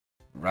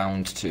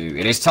Round 2.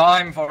 It is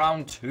time for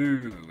round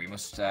 2. We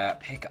must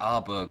pick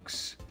our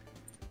bugs.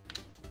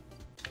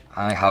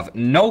 I have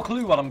no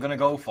clue what I'm going to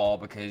go for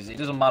because it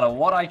doesn't matter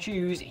what I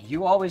choose,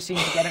 you always seem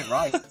to get it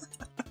right.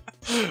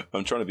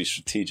 I'm trying to be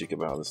strategic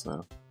about this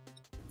now.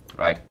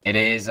 Right. It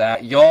is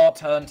your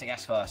turn to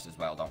guess first as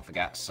well, don't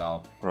forget.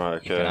 So right,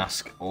 okay. You can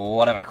ask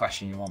whatever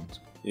question you want.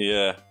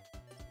 Yeah.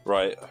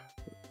 Right.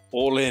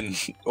 All in.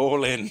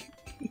 All in.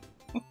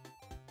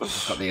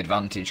 You've got the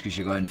advantage because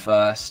you're going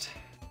first.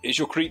 Is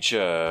your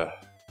creature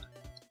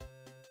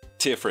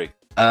tier 3?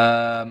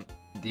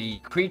 The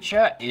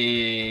creature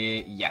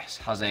yes,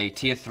 has a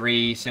tier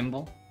 3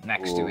 symbol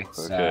next to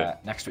its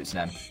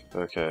name.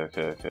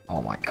 Okay.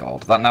 Oh my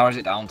god. That narrows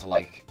it down to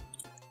like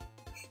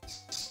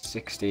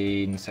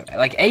 16, 17,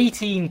 like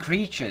 18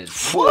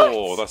 creatures.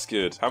 Oh, that's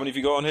good. How many have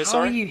you got on here,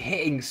 sorry? How are you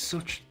hitting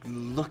such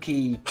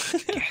lucky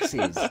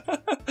guesses?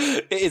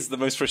 It is the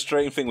most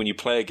frustrating thing when you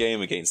play a game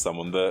against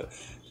someone that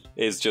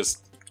is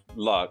just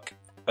luck,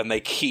 and they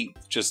keep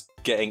just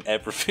getting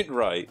everything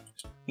right.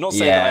 Not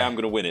saying that I am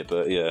going to win it,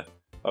 but yeah,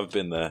 I've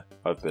been there.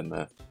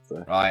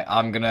 So. Right,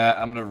 I'm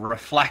gonna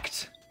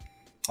reflect.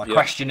 My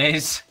question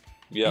is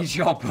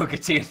your bug a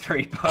tier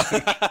 3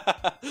 bug?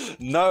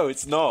 No,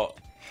 it's not.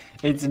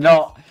 It's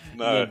not.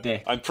 No,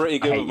 I'm pretty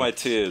good with my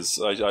tiers.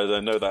 I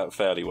know that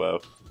fairly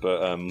well,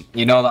 but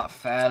you know that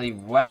fairly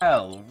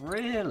well,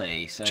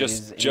 really. So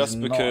just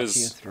not because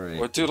tier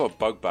 3. I do a lot of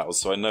bug battles,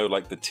 so I know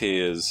like the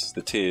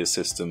tier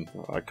system.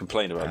 I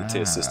complain about the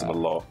tier system a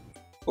lot.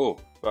 Oh,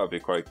 that would be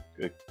quite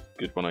a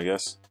good one, I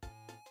guess.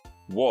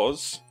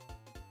 Was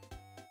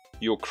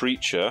your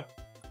creature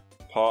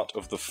part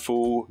of the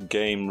full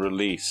game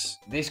release?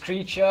 This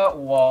creature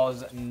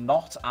was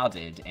not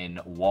added in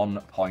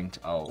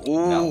 1.0.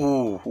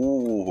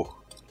 No.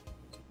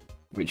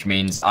 Which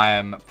means I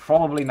am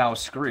probably now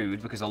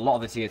screwed because a lot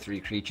of the tier 3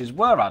 creatures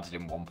were added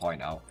in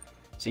 1.0.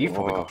 So you've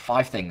probably got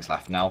 5 things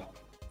left now.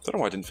 I don't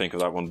know why I didn't think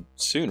of that one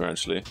sooner,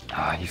 actually.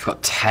 You've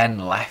got 10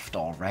 left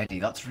already.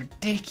 That's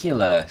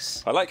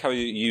ridiculous. I like how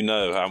you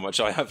know how much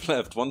I have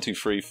left. 1, 2,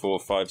 3, 4,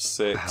 5,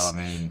 6, well, I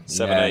mean,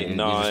 7, 8, 9.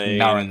 You're just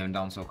narrowing them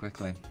down so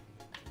quickly.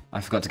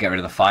 I forgot to get rid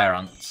of the fire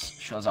ants.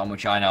 Shows how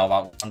much I know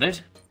about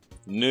Grounded.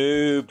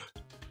 Noob.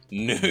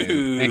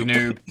 Big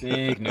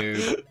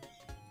noob.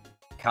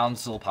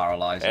 Cancel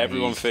Paralyzer.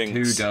 Everyone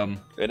thinks too dumb.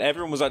 And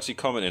everyone was actually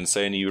commenting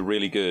saying you were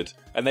really good.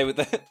 And they were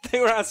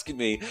asking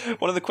me,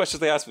 one of the questions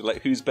they asked me,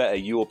 like, who's better,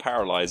 you or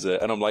Paralyzer?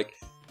 And I'm like,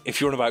 if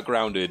you're on about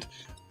Grounded,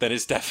 then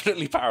it's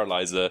definitely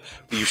Paralyzer.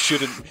 But you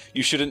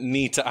shouldn't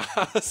need to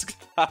ask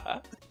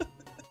that.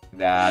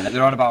 Nah,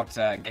 they're on about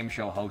game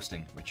show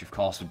hosting, which of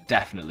course would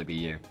definitely be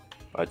you.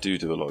 I do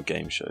a lot of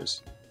game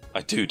shows. I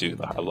do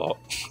that a lot.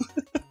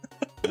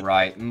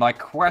 Right, my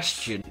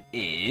question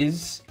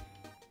is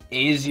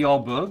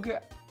your bug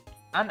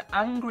an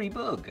angry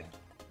bug?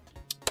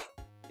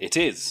 It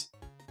is.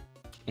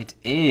 It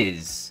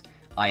is.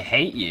 I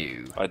hate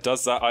you.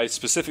 I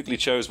specifically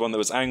chose one that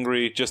was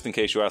angry, just in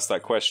case you asked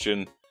that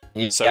question.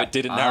 So it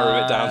didn't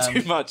narrow it down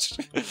too much.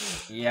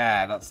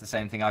 Yeah, that's the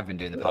same thing I've been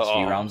doing the past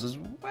few rounds as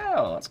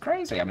well. That's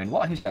crazy. I mean,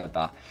 who said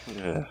that?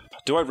 Yeah.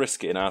 Do I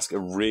risk it and ask a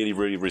really,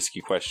 really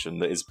risky question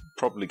that is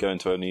probably going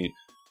to only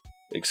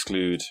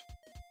exclude...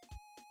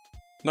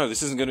 No,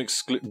 this isn't going to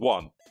exclude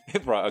one.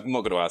 Right, I'm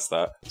not going to ask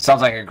that.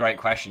 Sounds like a great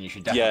question. You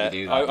should definitely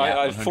do that.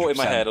 I thought in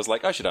my head, I was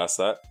like, I should ask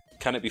that.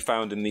 Can it be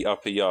found in the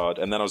upper yard?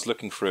 And then I was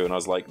looking through and I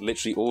was like,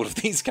 literally all of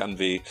these can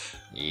be.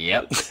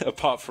 Yep.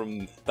 Apart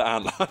from the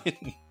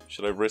antline.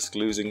 Should I risk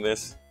losing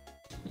this?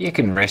 You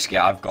can risk it.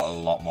 I've got a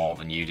lot more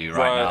than you do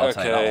right now. I'll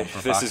tell you that one for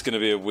a this fact. is going to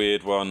be a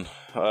weird one.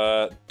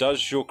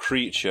 Does your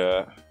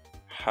creature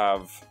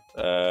have,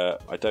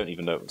 I don't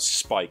even know,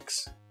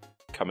 spikes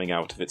coming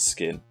out of its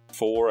skin?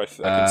 4, I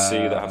can see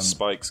that have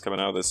spikes coming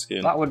out of their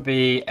skin. That would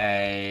be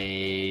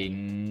a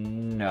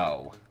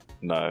no.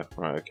 No,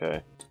 right,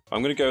 okay.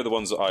 I'm going to go with the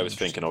ones that I was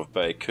thinking of,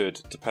 but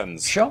it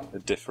depends. Sure. A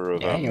differ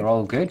of. Yeah, you're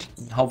all good.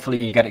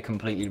 Hopefully you get it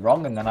completely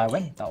wrong and then I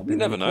win. That would be. You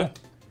never know. Cool.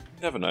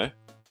 You never know.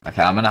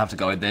 Okay, I'm going to have to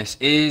go with this.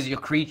 Is your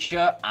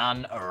creature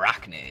an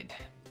arachnid?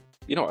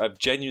 You know what, I've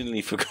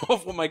genuinely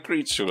forgot what my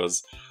creature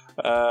was.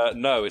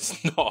 No,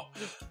 it's not.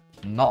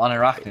 Not an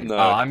arachnid. No.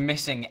 Oh, I'm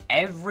missing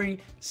every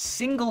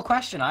single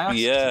question I asked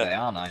today,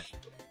 aren't I?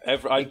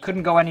 I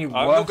couldn't go any worse.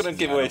 I'm not going to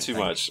give away too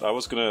much. I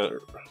was going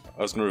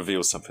to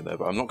reveal something there,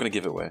 but I'm not going to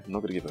give it away.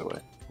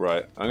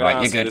 Right, I'm going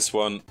to ask this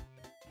one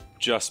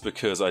just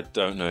because I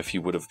don't know if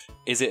you would have...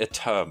 Is it a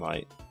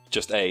termite?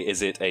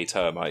 Is it a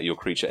termite? Your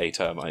creature a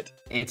termite?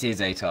 It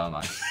is a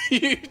termite.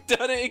 You've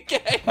done it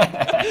again!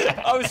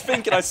 I was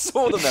thinking, I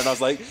saw them then, I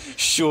was like,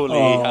 surely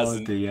he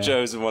hasn't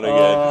chosen one again.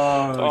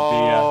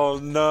 Oh,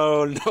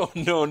 no.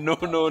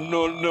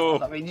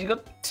 That means you've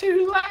got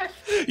 2 left.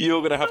 You're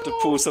going to have to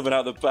pull something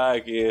out of the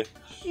bag here.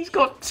 He's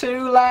got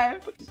 2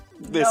 left.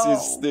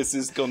 This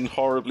has gone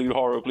horribly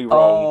wrong.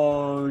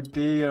 Oh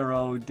dear.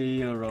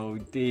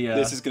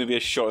 This is going to be a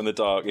shot in the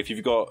dark. If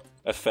you've got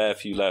a fair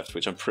few left,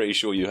 which I'm pretty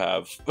sure you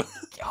have.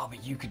 Oh,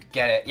 but you could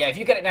get it. Yeah, if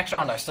you get it next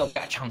round, I still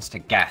get a chance to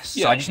guess.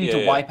 So I just need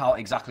to wipe out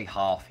exactly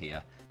half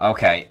here.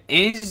 Okay,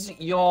 is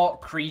your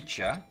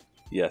creature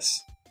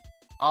Yes.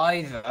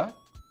 either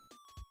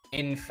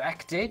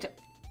infected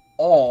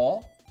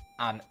or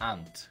an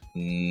ant?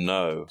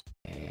 No.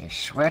 I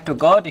swear to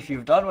God, if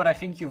you've done what I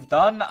think you've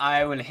done,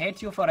 I will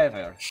hate you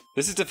forever.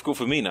 This is difficult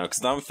for me now,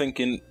 because now I'm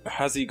thinking,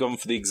 has he gone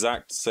for the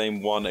exact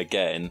same one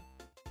again?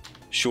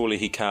 Surely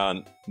he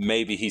can't.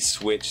 Maybe he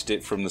switched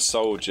it from the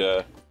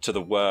soldier to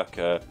the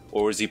worker,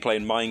 or is he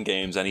playing mind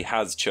games and he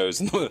has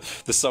chosen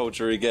the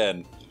soldier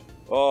again?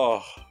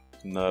 Oh,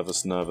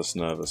 nervous, nervous,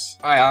 nervous.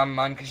 I am,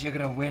 man, because you're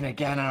going to win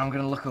again and I'm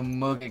going to look a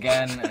mug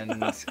again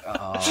and...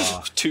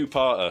 Oh.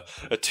 Two-parter.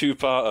 A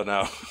two-parter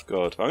now.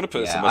 God, I'm going to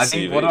put this in my I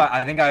CV. think,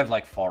 I think I have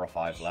like 4 or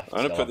 5 left. I'm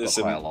going to put this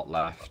in... quite a lot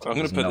left. I'm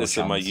going to put this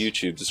in my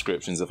YouTube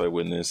descriptions if I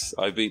win this.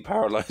 I beat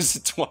Paralyzer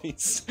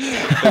twice.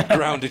 A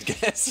grounded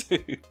guess who.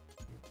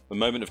 The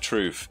moment of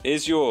truth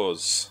is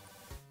yours.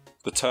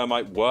 The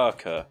termite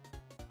worker.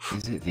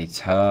 Is it the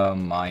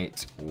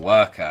termite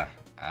worker?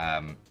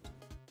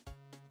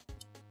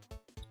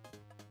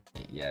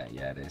 Yeah,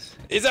 it is.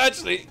 It's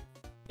actually...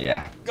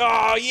 Yeah.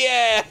 Oh,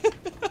 yeah!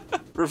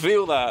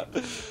 Reveal that.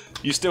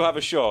 You still have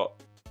a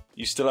shot.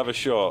 You still have a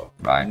shot.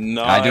 Right.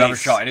 Nice. I do have a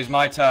shot. It is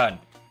my turn.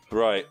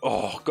 Right.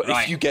 Oh, God,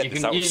 right. if you get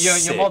this, that was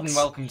six. You're more than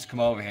welcome to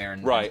come over here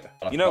and... Right.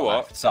 You know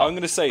what? So, I'm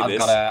going to say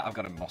this. I've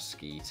got a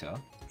mosquito.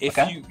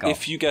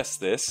 If you guess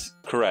this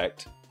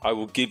correct, I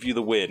will give you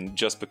the win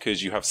just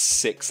because you have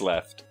 6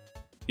 left.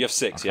 You have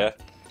 6, yeah?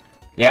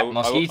 Yeah,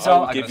 mosquito. I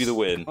will give you the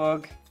win.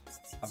 Bug.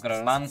 I've got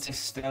a mantis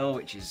still,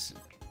 which is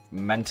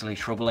mentally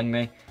troubling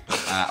me.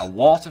 A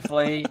water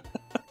flea,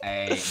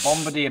 a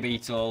bombardier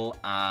beetle,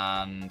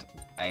 and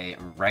a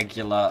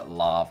regular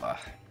larva.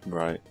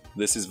 Right.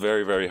 This is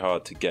very, very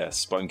hard to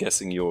guess, but I'm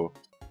guessing you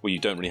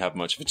don't really have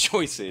much of a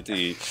choice here, do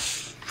you?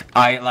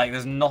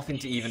 There's nothing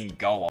to even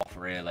go off,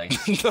 really.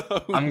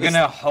 No, I'm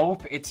gonna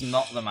hope it's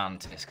not the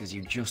mantis, because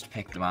you just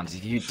picked the mantis.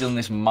 If you'd done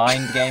this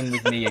mind game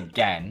with me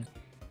again...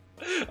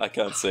 I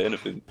can't say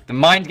anything. The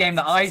mind game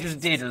that I just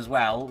did as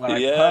well, where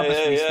I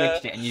purposely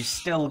switched it and you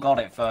still got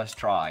it first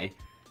try.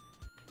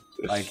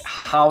 Like,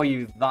 how are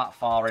you that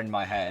far in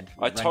my head?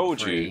 I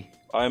told you,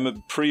 I am a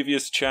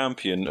previous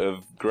champion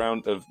of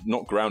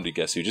not grounded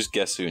Guess Who, just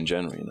Guess Who in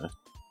general, you know.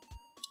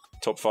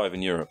 Top 5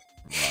 in Europe.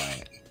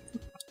 Right.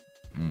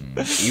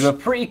 You were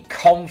pretty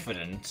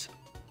confident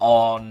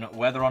on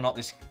whether or not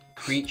this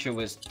creature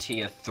was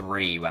tier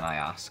 3 when I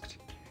asked.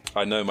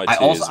 I know my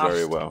tiers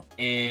very well.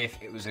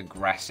 If it was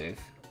aggressive.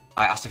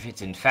 I asked if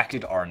it's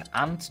infected or an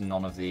ant.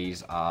 None of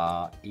these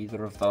are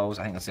either of those.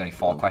 I think that's the only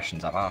 4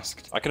 questions I've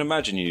asked. I can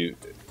imagine you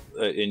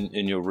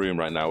in your room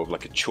right now with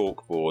like a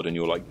chalkboard and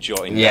you're like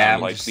jotting down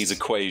like these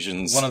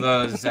equations. One of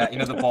those, you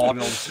know, the board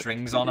with all the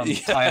strings on them,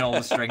 tying all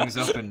the strings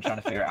up and trying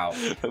to figure it out.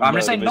 But I'm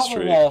gonna say not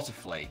the water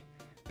flea,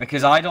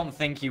 because I don't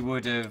think you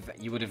would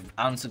have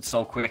answered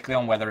so quickly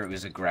on whether it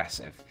was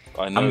aggressive.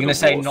 I know I'm gonna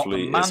say not the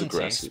flea is mantis.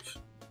 aggressive.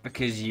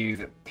 Because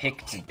you've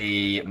picked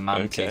the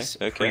mantis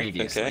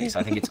previously, so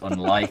I think it's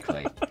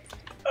unlikely.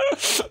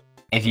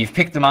 If you've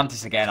picked the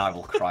mantis again, I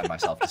will cry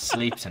myself to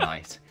sleep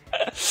tonight.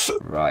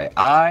 Right,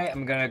 I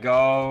am gonna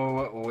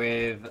go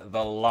with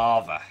the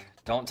lava.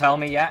 Don't tell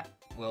me yet.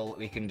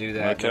 We can do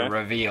the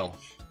reveal.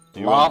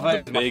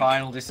 Lava is my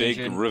final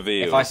decision. Big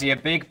reveal. If I see a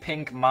big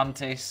pink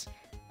mantis,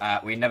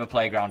 we never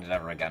play grounded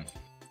ever again.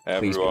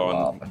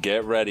 Everyone,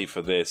 get ready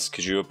for this,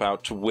 because you're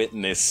about to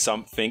witness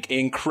something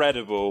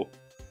incredible.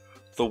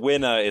 The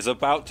winner is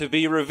about to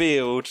be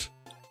revealed.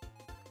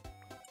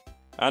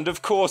 And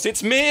of course,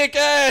 it's me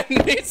again!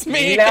 It's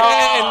me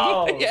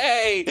again!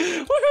 Yay!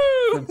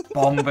 Woohoo! The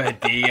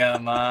bombardier,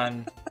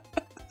 man.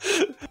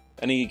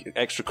 Any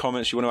extra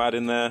comments you want to add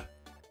in there?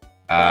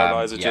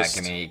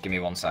 Give me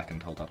 1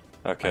 second, hold up.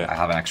 Okay. I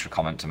have an extra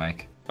comment to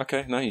make.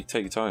 Okay, no, you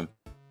take your time.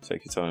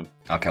 Take your time.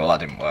 Okay, well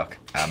that didn't work.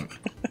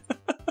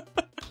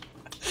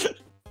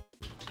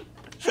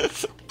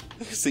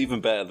 It's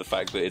even better the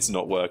fact that it's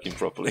not working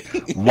properly.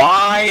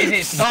 Why is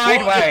it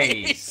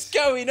sideways? What is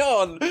going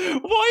on?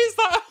 Why is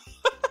that?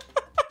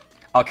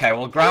 Okay,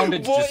 well,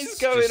 grounded. What is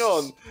going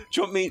on?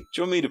 Do you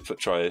want me to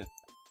try it?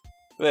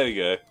 There we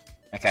go.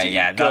 Okay,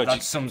 yeah,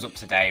 that sums up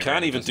today. You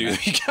can't even You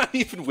can't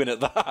even win at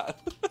that.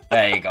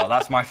 There you go.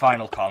 That's my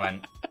final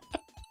comment.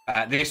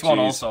 This one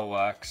also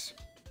works.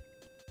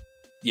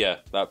 Yeah,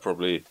 that's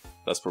probably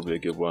a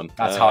good one.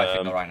 That's how I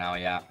feel right now.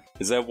 Yeah.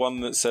 Is there one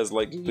that says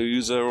like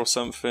loser or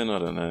something? I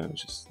don't know.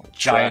 Just like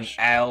giant trash.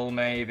 L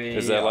maybe.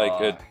 Is there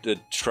like a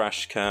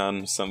trash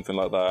can, something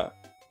like that?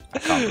 I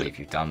can't believe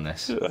you've done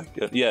this.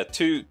 Yeah,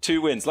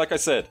 two wins. Like I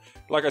said,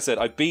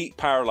 I beat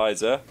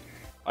Paralyzer.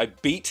 I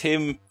beat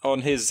him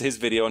on his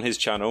video on his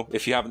channel.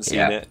 If you haven't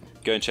seen it,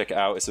 go and check it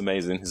out. It's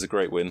amazing. It's a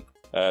great win.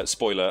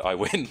 Spoiler: I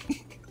win.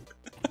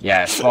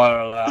 Yeah,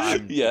 spoiler alert.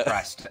 I'm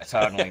depressed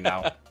eternally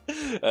now.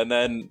 And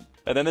then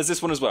there's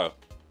this one as well.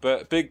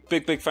 But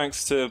big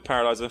thanks to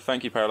Paralyzer.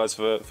 Thank you,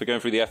 Paralyzer, for going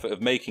through the effort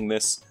of making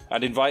this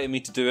and inviting me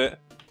to do it.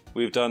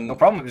 We've done... No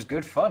problem, it was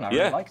good fun. I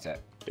really liked it.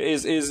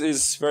 It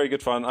is very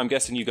good fun. I'm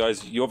guessing you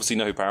guys, you obviously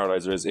know who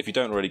Paralyzer is. If you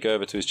don't already, go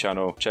over to his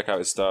channel, check out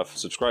his stuff,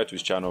 subscribe to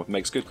his channel. He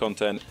makes good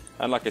content.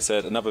 And like I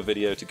said, another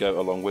video to go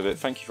along with it.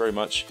 Thank you very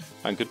much,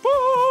 and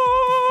goodbye!